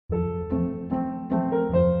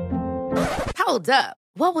Hold up.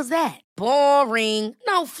 What was that? Boring.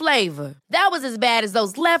 No flavor. That was as bad as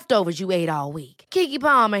those leftovers you ate all week. Keke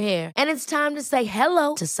Palmer here, and it's time to say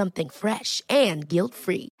hello to something fresh and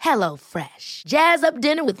guilt-free. Hello Fresh. Jazz up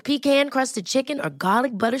dinner with pecan-crusted chicken or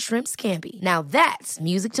garlic butter shrimp scampi. Now that's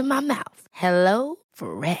music to my mouth. Hello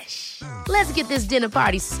Fresh. Let's get this dinner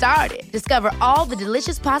party started. Discover all the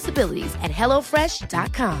delicious possibilities at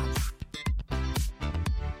hellofresh.com.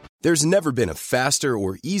 There's never been a faster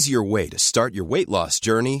or easier way to start your weight loss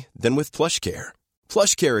journey than with PlushCare.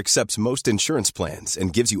 PlushCare accepts most insurance plans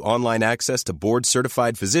and gives you online access to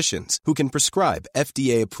board-certified physicians who can prescribe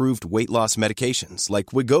FDA-approved weight loss medications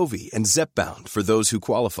like Wegovy and Zepbound for those who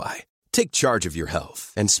qualify. Take charge of your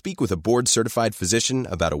health and speak with a board-certified physician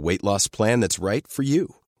about a weight loss plan that's right for you.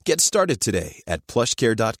 Get started today at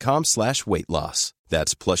plushcare.com/weightloss.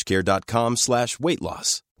 That's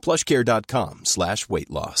plushcare.com/weightloss.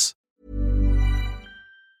 plushcare.com/weightloss.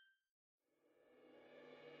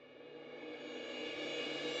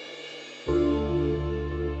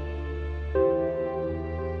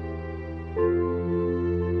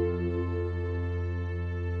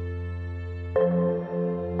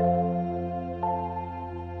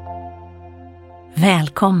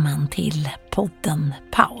 Välkommen till podden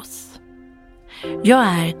Paus. Jag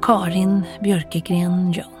är Karin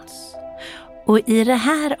Björkegren Jones. Och i det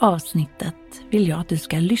här avsnittet vill jag att du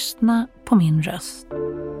ska lyssna på min röst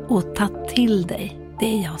och ta till dig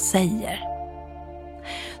det jag säger.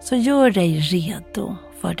 Så gör dig redo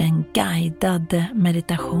för den guidade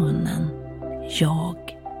meditationen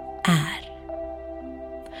Jag är.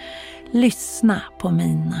 Lyssna på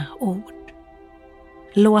mina ord.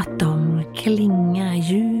 Låt dem klinga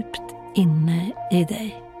djupt inne i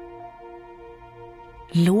dig.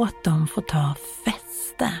 Låt dem få ta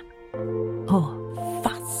fäste och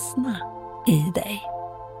fastna i dig.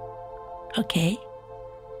 Okej?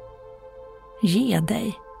 Ge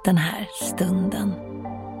dig den här stunden.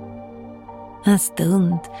 En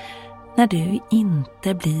stund när du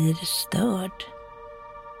inte blir störd.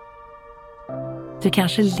 Du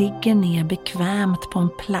kanske ligger ner bekvämt på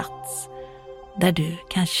en plats där du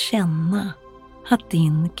kan känna att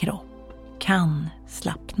din kropp kan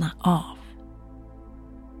slappna av.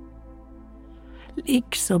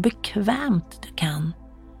 Ligg så bekvämt du kan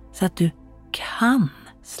så att du kan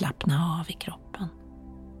slappna av i kroppen.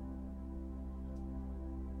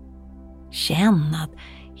 Känn att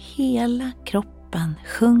hela kroppen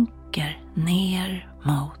sjunker ner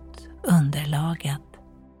mot underlaget.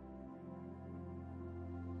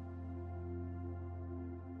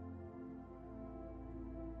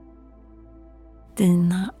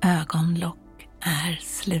 Dina ögonlock är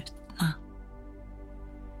slutna.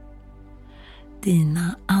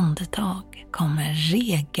 Dina andetag kommer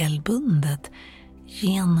regelbundet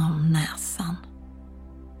genom näsan.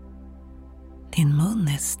 Din mun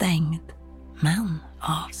är stängd men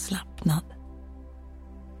avslappnad.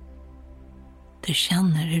 Du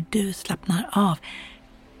känner hur du slappnar av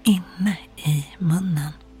inne i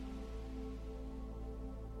munnen.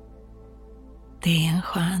 Det är en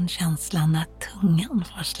skön känsla när tungan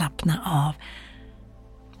får slappna av,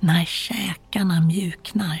 när käkarna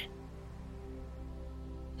mjuknar,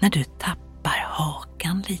 när du tappar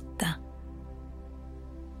hakan lite.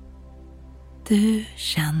 Du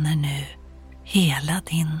känner nu hela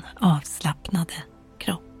din avslappnade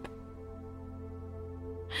kropp.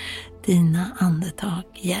 Dina andetag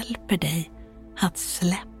hjälper dig att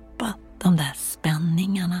släppa de där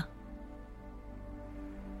spänningarna.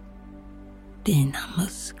 Dina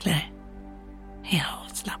muskler är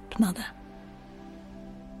avslappnade.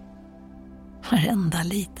 Varenda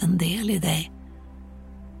liten del i dig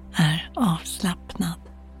är avslappnad.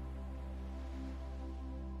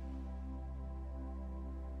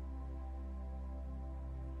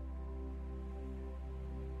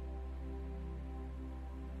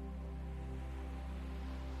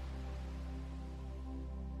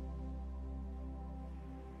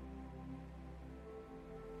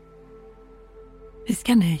 Vi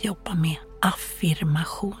ska nu jobba med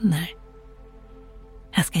affirmationer.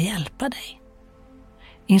 Jag ska hjälpa dig.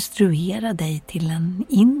 Instruera dig till en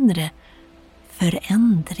inre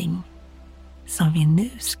förändring som vi nu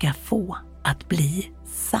ska få att bli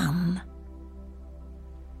sann.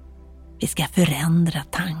 Vi ska förändra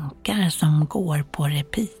tankar som går på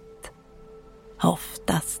repeat,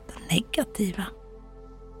 oftast negativa.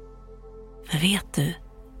 För vet du,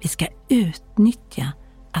 vi ska utnyttja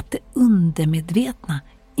att det undermedvetna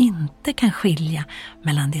inte kan skilja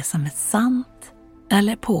mellan det som är sant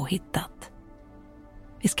eller påhittat.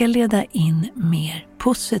 Vi ska leda in mer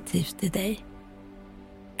positivt i dig.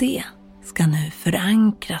 Det ska nu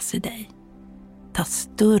förankras i dig. ta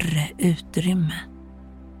större utrymme.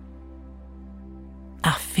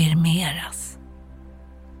 Affirmeras.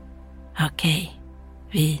 Okej,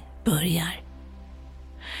 vi börjar.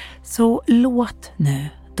 Så låt nu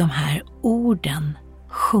de här orden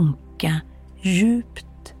sjunka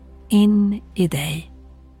djupt in i dig.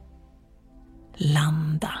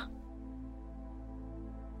 Landa.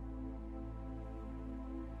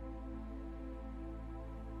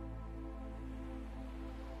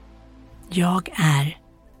 Jag är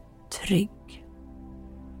trygg.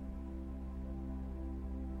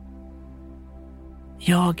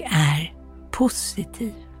 Jag är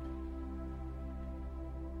positiv.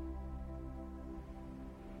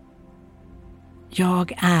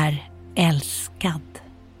 Jag är älskad.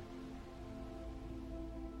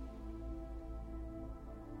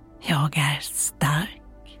 Jag är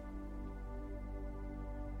stark.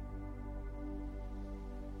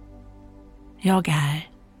 Jag är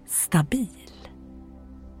stabil.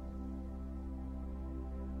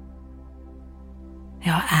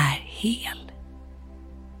 Jag är hel.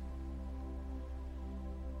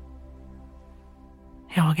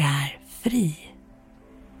 Jag är fri.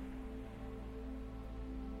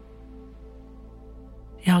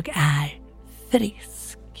 Jag är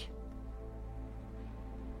frisk.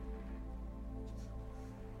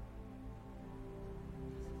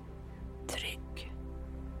 Trygg.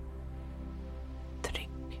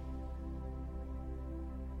 Trygg.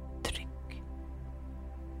 Trygg.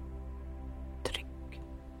 Trygg.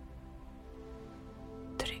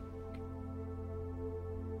 Trygg.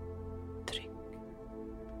 Trygg.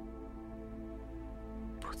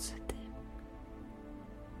 Positiv.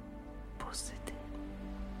 Positiv.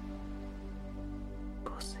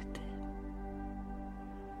 Positiv.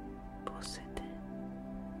 Positiv.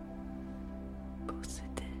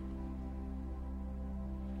 Positiv.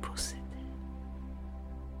 Positiv.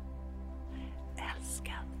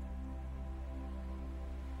 Älskad.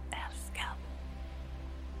 Älskad.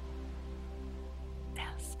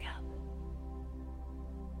 Älskad.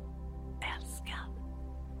 Älskad.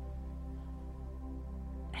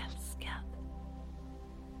 Älskad.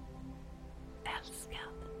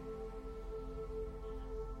 Älskad.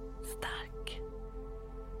 Stark.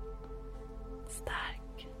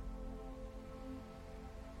 Stark.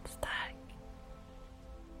 Stark.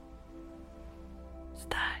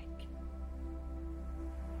 Stark.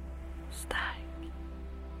 Stark.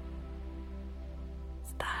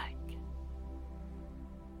 Stark.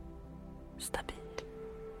 Stabil.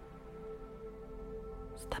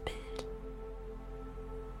 Stabil.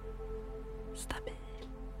 Stabil.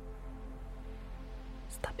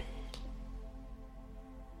 Stabil.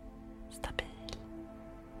 Stabil.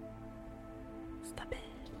 Stabil.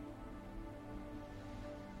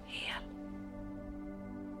 Hel.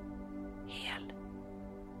 Hel.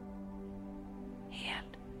 Hel.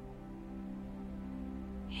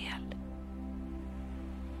 Hel.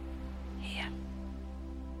 Hel.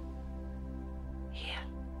 Hel.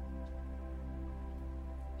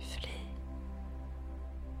 Fri.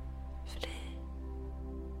 Fri.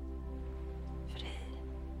 Fri.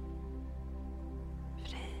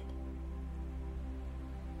 Fri.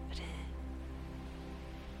 Fri.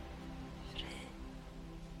 Fri.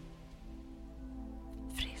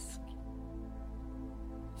 Frisk.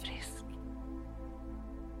 Frisk.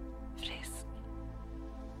 Frisk.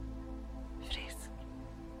 Frisk.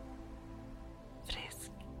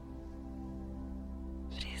 Frisk.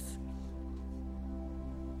 Frisk.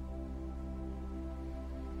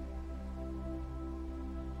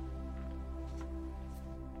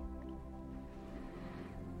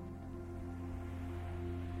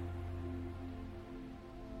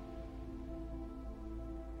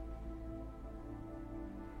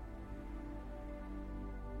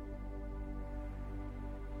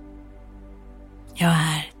 Jag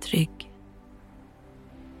är trygg.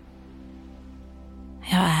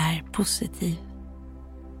 Jag är positiv.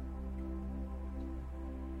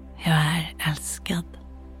 Jag är älskad.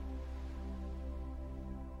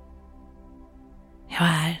 Jag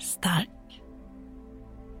är stark.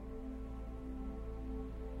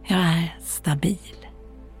 Jag är stabil.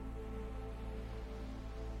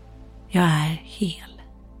 Jag är hel.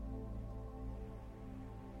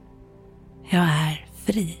 Jag är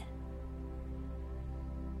fri.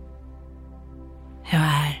 Jag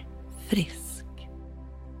är frisk.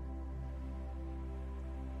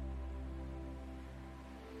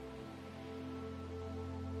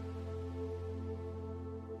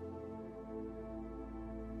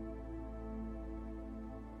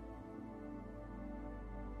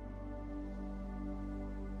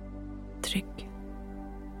 Trygg.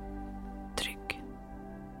 Trygg.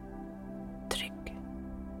 Trygg.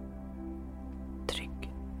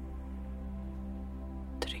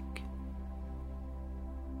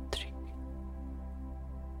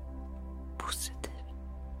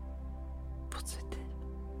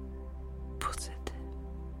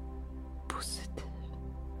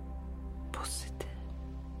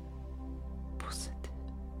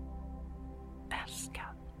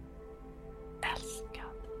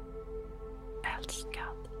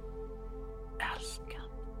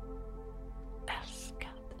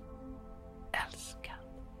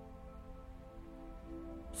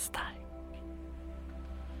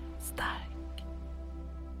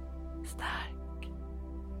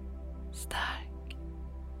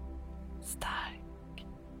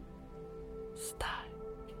 stark,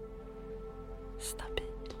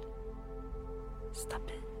 stabil,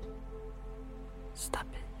 stabil,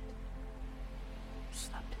 stabil,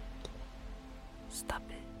 stabil,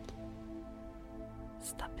 stabil,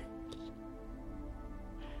 stabil,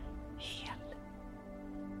 hel,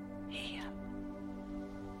 hel,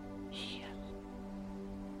 hel,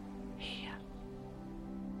 hel,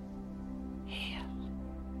 hel,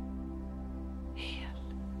 hel,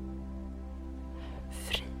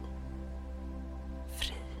 fri,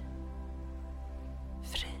 fri,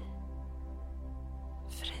 fri,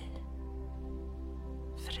 fri,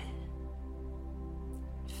 fri,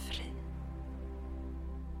 fri,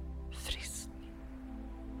 frisk,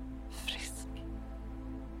 frisk,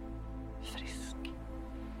 frisk,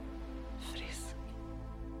 frisk,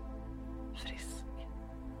 frisk,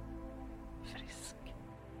 frisk.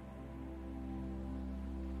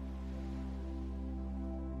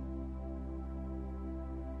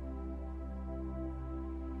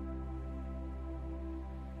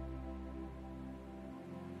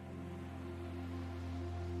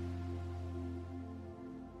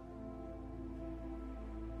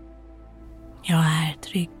 Jag är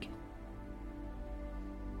trygg.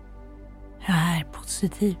 Jag är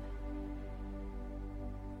positiv.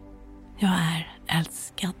 Jag är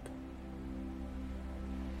älskad.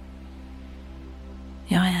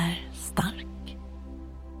 Jag är stark.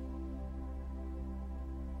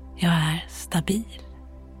 Jag är stabil.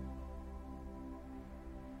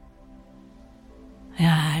 Jag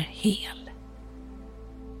är hel.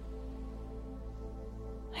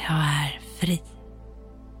 Jag är fri.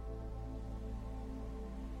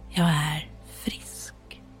 Jag är frisk.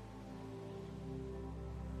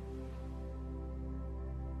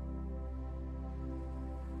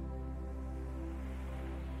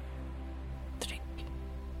 Trygg,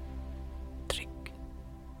 trygg,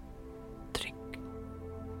 trygg,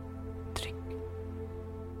 trygg,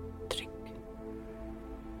 trygg,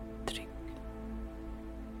 trygg.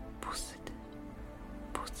 Positiv,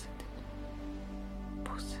 positiv,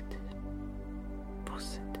 positiv,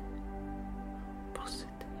 positiv,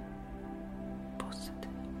 positiv,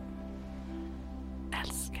 positiv.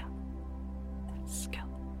 Älskad, älskad,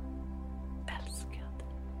 älskad,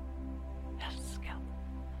 älskad,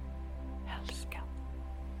 älskad,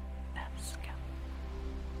 älskad.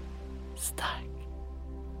 Stark,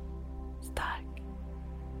 stark,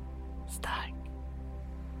 stark,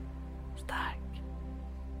 stark,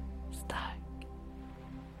 stark,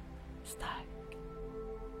 stark,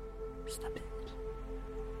 stabil,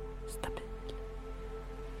 stabil,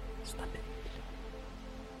 stabil,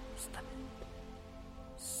 stabil,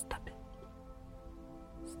 stabil,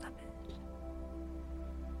 stabil,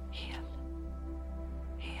 hel,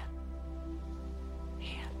 hel,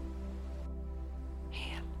 hel,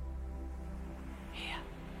 hel, hel,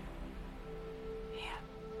 hel,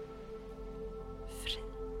 fri,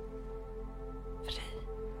 fri,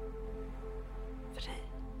 fri,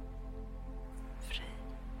 fri,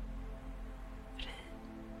 fri,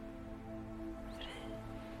 fri,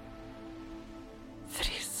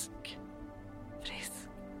 frisk, frisk,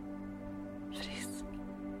 frisk,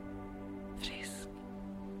 frisk,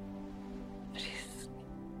 frisk,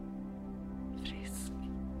 frisk.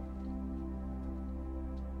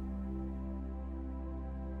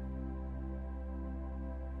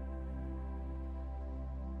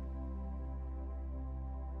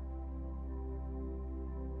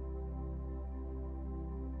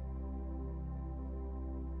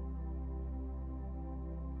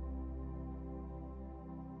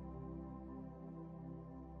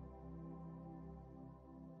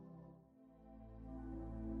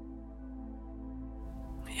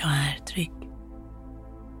 Jag är trygg.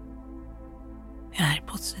 Jag är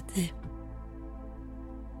positiv.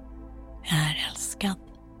 Jag är älskad.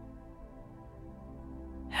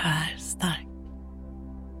 Jag är stark.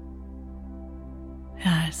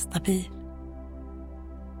 Jag är stabil.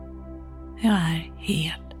 Jag är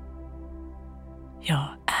hel. Jag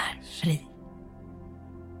är fri.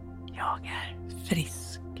 Jag är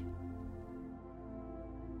frisk.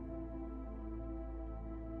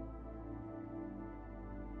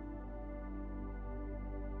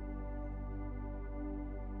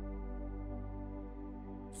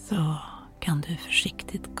 Så kan du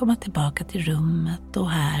försiktigt komma tillbaka till rummet och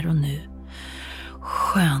här och nu.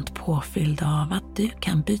 Skönt påfylld av att du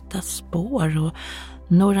kan byta spår och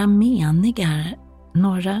några meningar,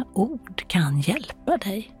 några ord kan hjälpa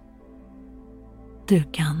dig. Du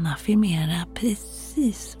kan affirmera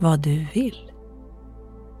precis vad du vill.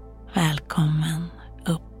 Välkommen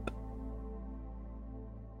upp.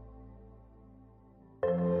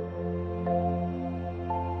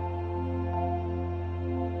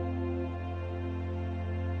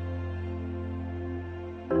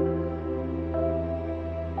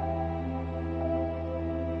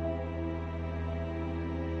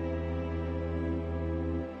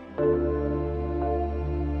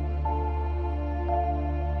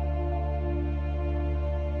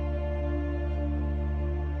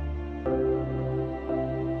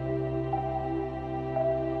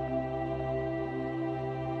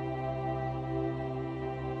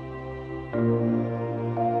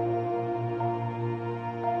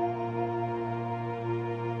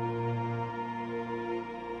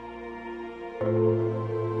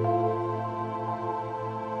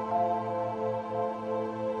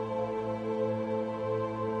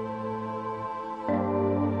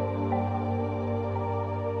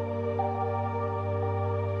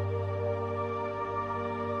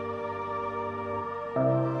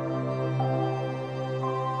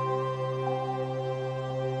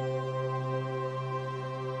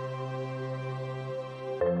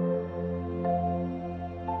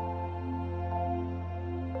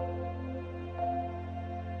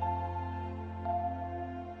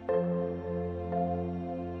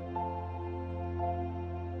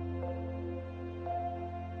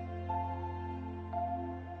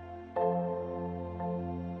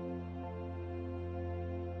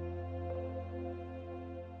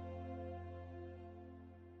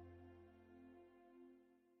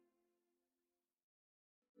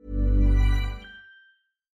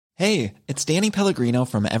 Hey, it's Danny Pellegrino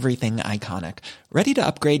from Everything Iconic. Ready to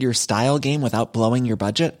upgrade your style game without blowing your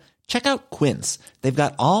budget? Check out Quince. They've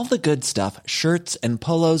got all the good stuff, shirts and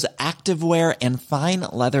polos, activewear, and fine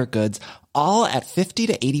leather goods, all at 50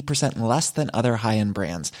 to 80% less than other high-end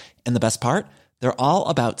brands. And the best part? They're all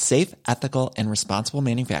about safe, ethical, and responsible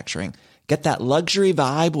manufacturing. Get that luxury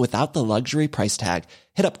vibe without the luxury price tag.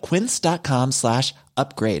 Hit up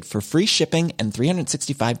quince.com/upgrade for free shipping and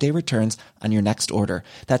 365-day returns on your next order.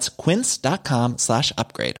 That's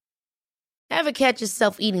quince.com/upgrade. Ever catch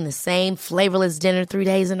yourself eating the same flavorless dinner 3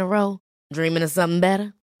 days in a row? Dreaming of something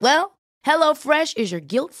better? Well, HelloFresh is your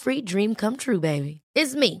guilt-free dream come true, baby.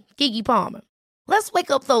 It's me, Keke Palmer. Let's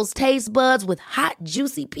wake up those taste buds with hot,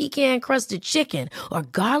 juicy pecan-crusted chicken or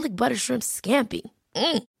garlic butter shrimp scampi.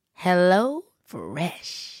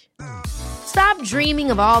 HelloFresh. Stop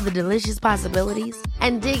dreaming of all the delicious possibilities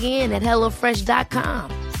and dig in at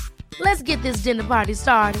HelloFresh.com. Let's get this dinner party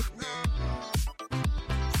started.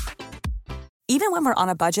 Even when we're on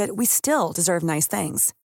a budget, we still deserve nice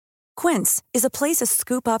things. Quince is a place to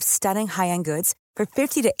scoop up stunning high-end goods for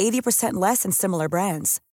 50 to 80% less than similar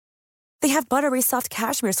brands. They have buttery soft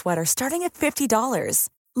cashmere sweaters starting at $50,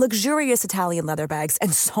 luxurious Italian leather bags,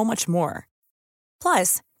 and so much more.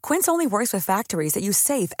 Plus, Quince only works with factories that use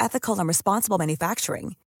safe, ethical, and responsible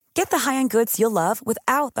manufacturing. Get the high-end goods you'll love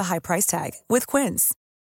without the high price tag with Quince.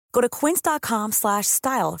 Go to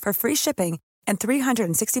quince.com/style for free shipping and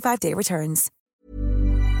 365-day returns.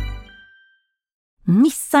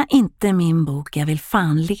 Missa inte min bok Jag vill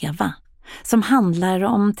fan leva, som handlar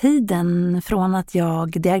om tiden från att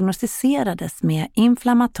jag diagnostiserades med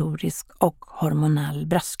inflammatorisk och hormonell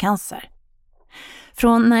bröstcancer.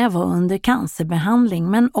 Från när jag var under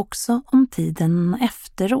cancerbehandling, men också om tiden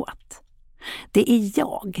efteråt. Det är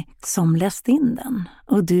jag som läst in den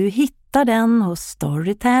och du hittar den hos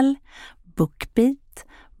Storytel, Bookbeat,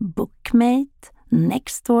 Bookmate,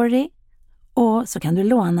 Nextory och så kan du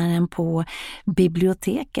låna den på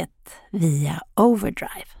biblioteket via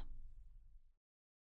Overdrive.